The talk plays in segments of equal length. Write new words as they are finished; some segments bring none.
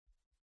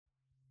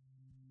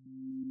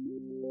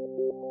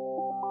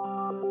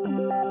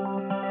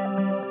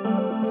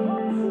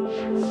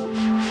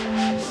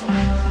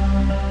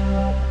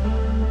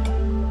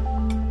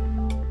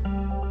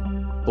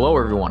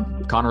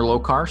everyone. Connor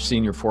Lokar,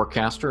 Senior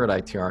Forecaster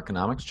at ITR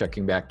Economics,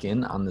 checking back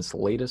in on this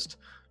latest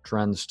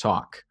Trends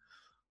Talk.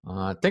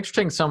 Thanks for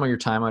taking some of your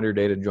time out of your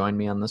day to join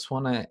me on this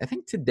one. I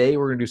think today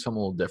we're going to do something a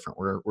little different.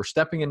 We're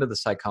stepping into the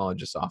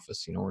psychologist's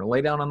office. We're going to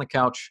lay down on the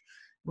couch,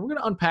 and we're going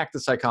to unpack the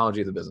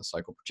psychology of the business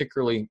cycle,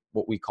 particularly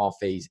what we call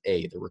Phase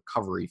A, the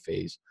recovery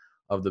phase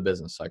of the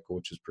business cycle,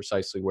 which is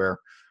precisely where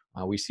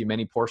we see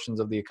many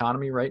portions of the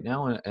economy right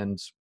now, and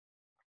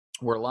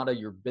where a lot of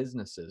your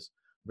businesses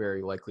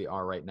very likely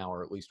are right now,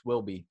 or at least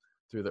will be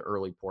through the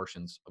early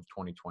portions of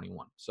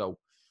 2021. So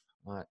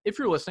if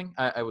you're listening,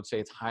 I would say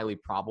it's highly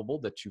probable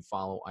that you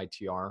follow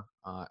ITR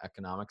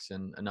Economics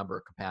in a number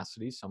of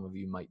capacities. Some of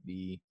you might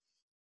be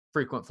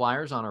frequent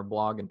flyers on our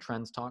blog and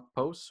Trends Talk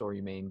posts, or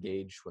you may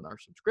engage with our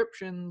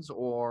subscriptions,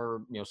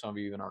 or some of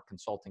you even our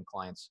consulting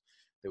clients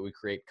that we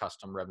create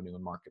custom revenue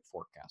and market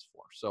forecasts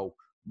for. So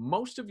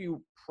most of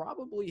you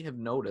probably have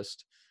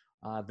noticed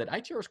that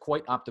ITR is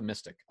quite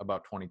optimistic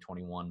about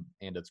 2021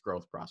 and its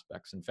growth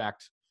prospects. In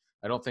fact,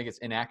 I don't think it's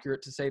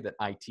inaccurate to say that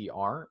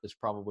ITR is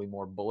probably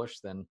more bullish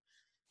than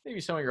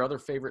maybe some of your other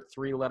favorite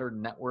three-letter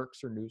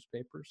networks or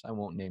newspapers. I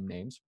won't name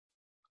names.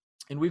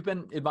 And we've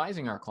been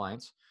advising our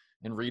clients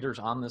and readers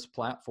on this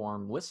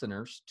platform,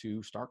 listeners,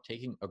 to start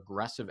taking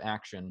aggressive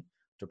action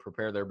to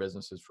prepare their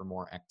businesses for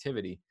more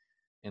activity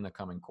in the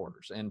coming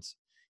quarters. And,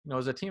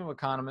 as a team of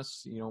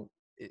economists,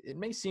 it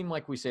may seem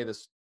like we say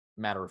this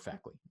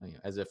matter-of-factly,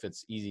 as if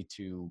it's easy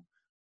to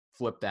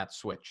flip that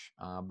switch.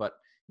 But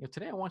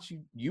today I want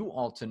you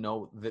all to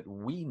know that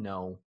we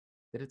know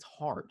that it's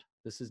hard.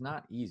 This is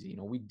not easy.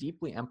 We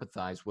deeply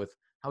empathize with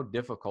how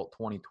difficult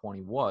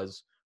 2020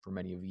 was for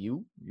many of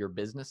you, your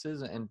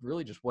businesses, and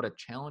really just what a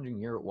challenging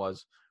year it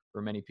was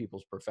for many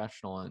people's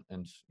professional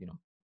and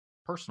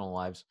personal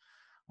lives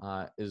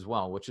as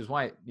well, which is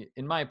why,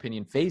 in my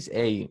opinion, Phase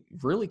A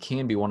really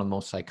can be one of the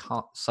most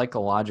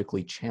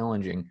psychologically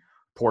challenging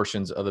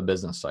portions of the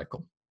business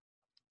cycle.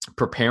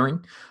 Preparing,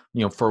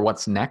 for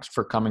what's next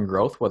for coming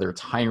growth, whether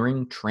it's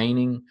hiring,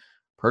 training,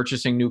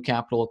 purchasing new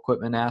capital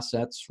equipment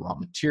assets, raw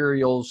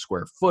materials,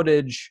 square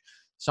footage,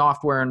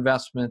 software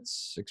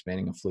investments,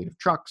 expanding a fleet of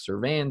trucks or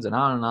vans, and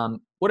on,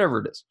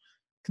 whatever it is,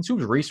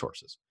 consumes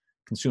resources,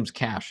 consumes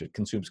cash, it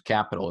consumes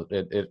capital,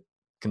 it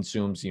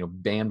consumes,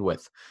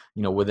 bandwidth,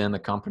 within the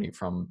company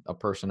from a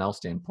personnel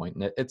standpoint.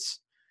 And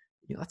it's,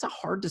 that's a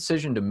hard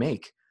decision to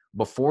make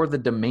before the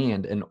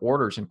demand and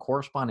orders and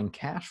corresponding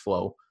cash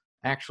flow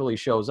actually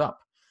shows up.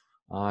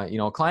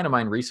 A client of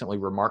mine recently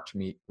remarked to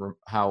me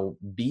how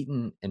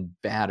beaten and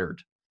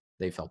battered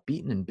they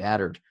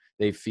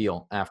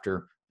feel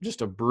after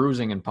just a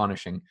bruising and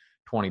punishing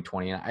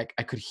 2020. And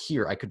I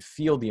could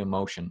feel the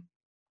emotion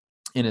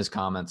in his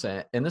comments.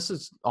 And this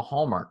is a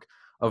hallmark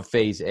of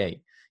Phase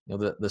A,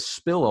 the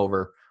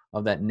spillover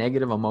of that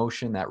negative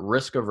emotion, that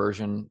risk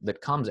aversion that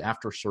comes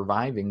after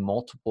surviving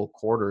multiple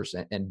quarters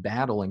and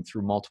battling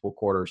through multiple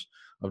quarters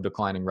of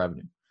declining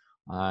revenue.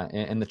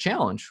 And the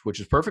challenge, which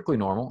is perfectly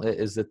normal,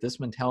 is that this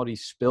mentality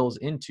spills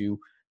into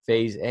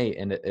Phase A,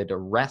 and it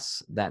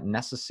arrests that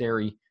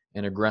necessary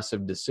and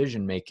aggressive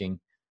decision-making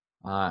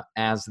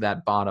as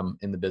that bottom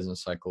in the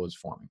business cycle is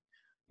forming.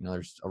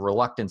 There's a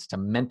reluctance to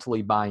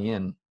mentally buy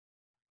in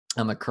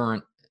on the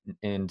current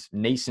and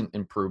nascent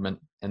improvement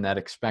and that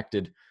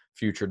expected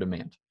future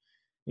demand.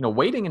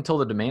 Waiting until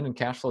the demand and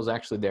cash flow is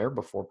actually there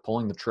before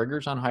pulling the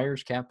triggers on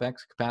hires,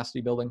 CapEx,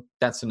 capacity building,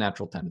 that's the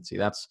natural tendency.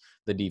 That's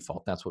the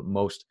default. That's what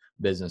most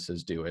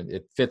businesses do.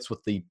 It fits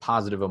with the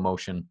positive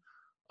emotion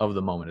of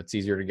the moment. It's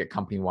easier to get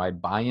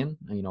company-wide buy-in,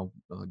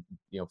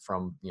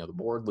 from the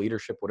board,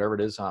 leadership, whatever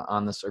it is,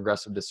 on this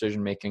aggressive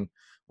decision-making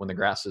when the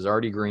grass is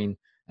already green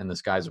and the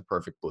skies are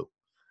perfect blue.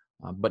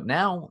 But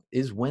now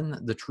is when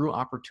the true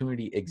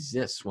opportunity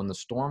exists, when the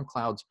storm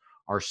clouds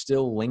are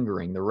still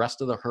lingering. The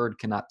rest of the herd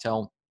cannot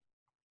tell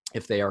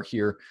if they are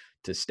here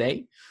to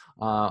stay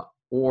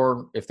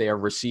or if they are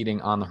receding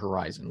on the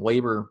horizon.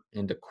 Labor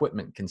and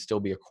equipment can still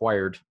be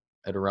acquired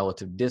at a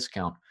relative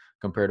discount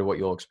compared to what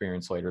you'll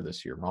experience later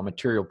this year. Raw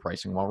material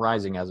pricing, while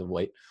rising as of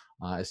late,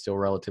 is still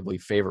relatively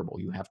favorable.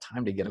 You have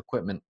time to get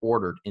equipment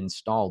ordered,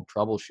 installed,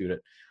 troubleshoot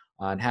it,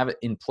 and have it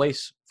in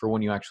place for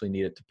when you actually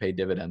need it to pay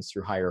dividends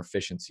through higher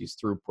efficiencies,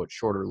 throughput,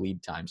 shorter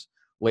lead times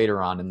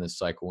later on in this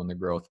cycle when the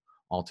growth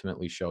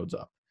ultimately shows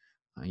up.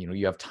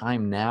 You have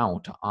time now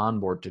to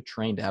onboard, to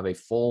train, to have a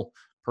full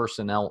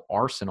personnel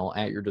arsenal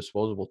at your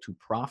disposal to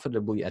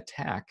profitably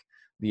attack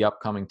the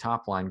upcoming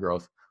top line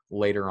growth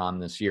later on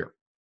this year.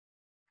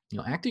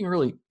 Acting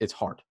early, it's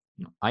hard.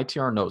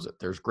 ITR knows it.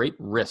 There's great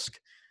risk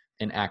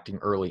in acting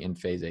early in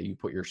Phase A. You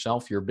put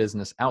yourself, your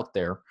business out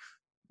there,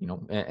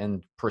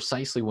 and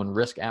precisely when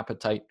risk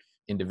appetite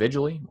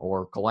individually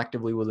or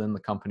collectively within the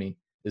company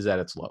is at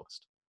its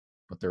lowest.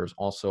 But there's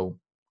also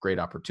great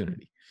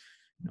opportunity.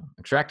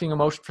 Extracting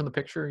emotion from the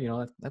picture,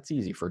 that's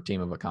easy for a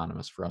team of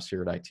economists. For us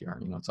here at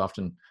ITR, it's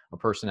often a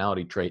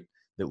personality trait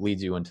that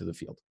leads you into the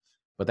field,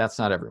 but that's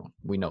not everyone.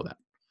 We know that.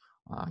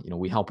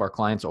 We help our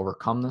clients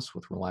overcome this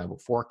with reliable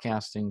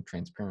forecasting,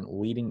 transparent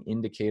leading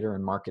indicator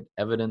and market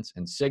evidence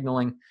and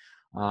signaling,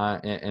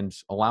 and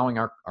allowing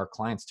our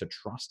clients to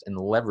trust and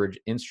leverage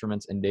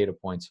instruments and data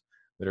points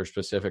that are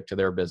specific to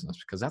their business,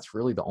 because that's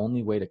really the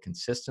only way to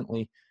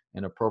consistently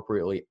and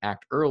appropriately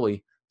act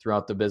early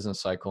throughout the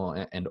business cycle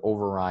and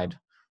override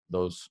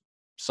those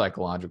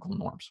psychological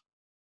norms.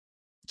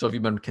 So if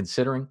you've been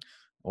considering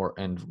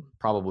and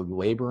probably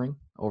laboring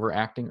over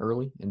acting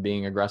early and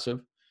being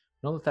aggressive,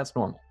 know that that's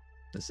normal.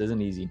 This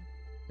isn't easy.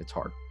 It's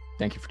hard.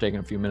 Thank you for taking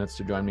a few minutes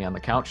to join me on the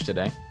couch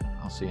today.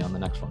 I'll see you on the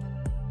next one.